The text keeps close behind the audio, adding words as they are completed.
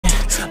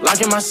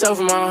locking myself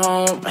in my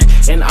home.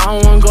 And I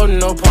don't wanna go to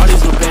no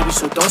parties with baby,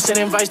 so don't send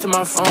invites to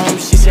my phone.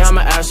 She say I'm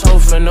an asshole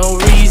for no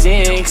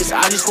reason, cause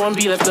I just wanna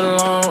be left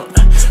alone.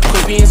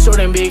 Quit being so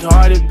damn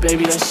big-hearted,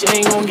 baby, that shit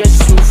ain't gon' get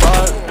you too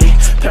far.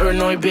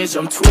 Paranoid bitch,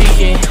 I'm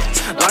tweaking,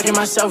 locking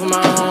myself in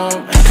my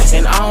home.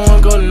 And I don't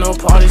wanna go to no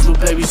parties with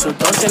baby, so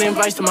don't send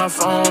invites to my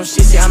phone.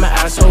 She say I'm an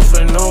asshole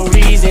for no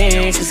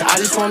reason, cause I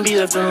just wanna be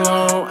left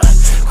alone.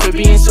 Quit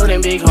being so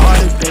damn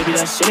big-hearted, baby,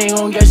 that shit ain't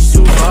gon' get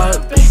you too far,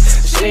 baby.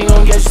 Shit ain't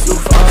gon' get you too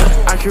far.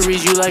 I can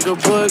read you like a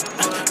book,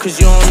 cause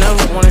you don't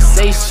ever wanna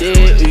say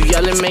shit. You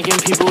yelling, making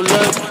people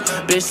look.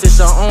 Bitch, it's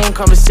our own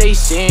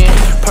conversation.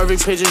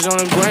 Perfect pictures on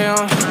the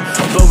ground,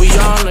 but we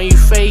all know you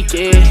fake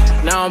it.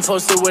 Now I'm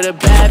posted with a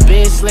bad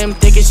bitch, slim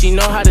thick and she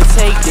know how to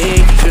take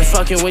dick. Been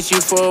fucking with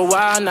you for a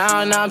while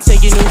now I'm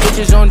taking new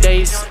bitches on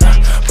dates.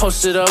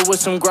 Posted up with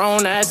some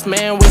grown-ass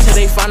man, wait till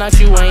they find out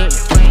you ain't.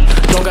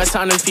 Don't got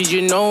time to feed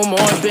you no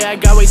more, bitch, I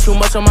got way too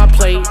much on my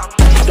plate.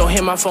 Don't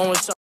hit my phone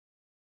with some.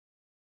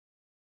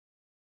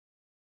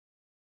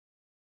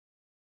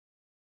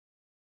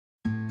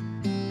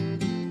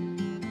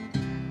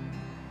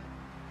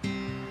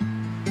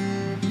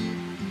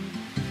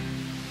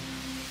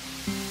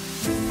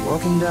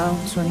 Walking down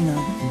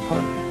 29th and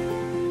Park,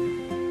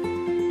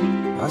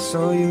 I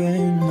saw you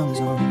and I was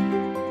on.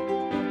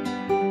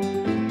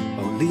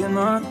 Only a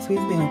month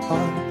we've been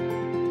apart,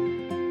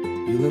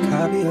 you look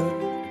happier.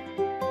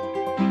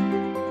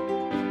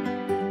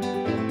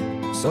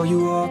 Saw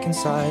you walk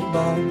inside a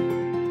bar,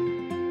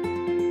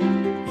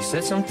 you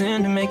said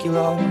something to make you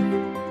laugh.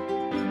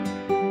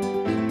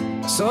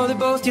 I saw that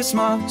both your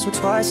smiles were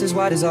twice as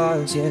wide as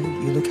ours. Yeah,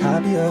 you look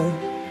happier,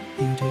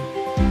 you do.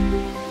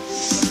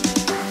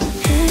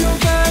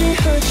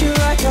 Hurt you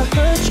like I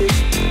hurt you,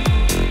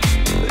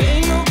 but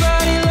ain't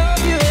nobody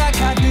love you like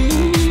I do.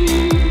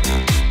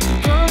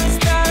 Promise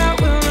that I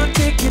will not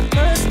take it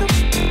personal,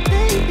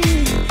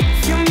 baby,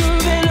 if you're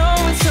moving on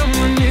with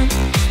someone new.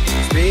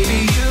 'Cause baby,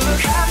 you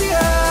look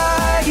happier,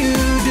 you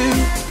do.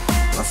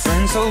 My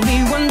friend told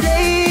me one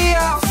day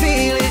I'll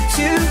feel it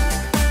too,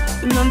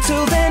 and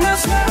until then I'll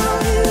smell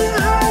it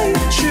like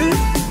the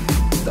truth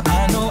that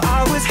I know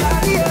I was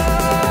happier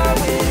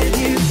with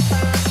you.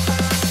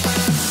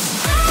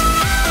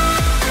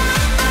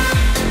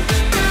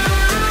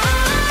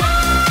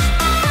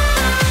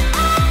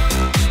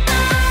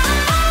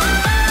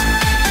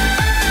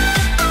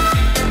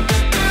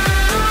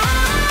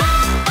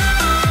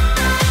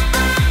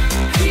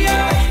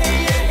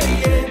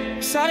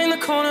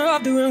 Corner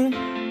of the room,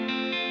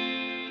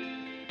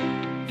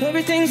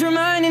 everything's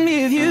reminding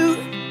me of you.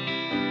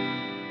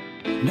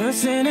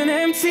 Nursing an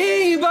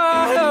empty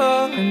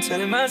bottle and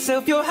telling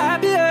myself you're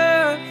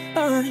happier,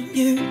 aren't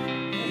you?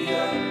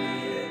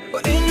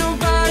 But ain't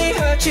nobody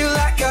hurt you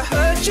like I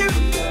hurt you,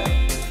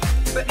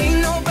 but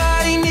ain't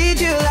nobody need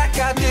you like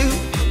I do.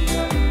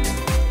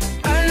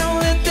 I know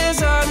that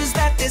there's others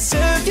that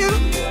deserve you,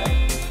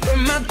 but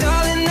my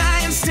darling, I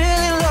am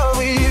still in love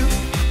with you.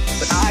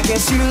 But I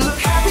guess you look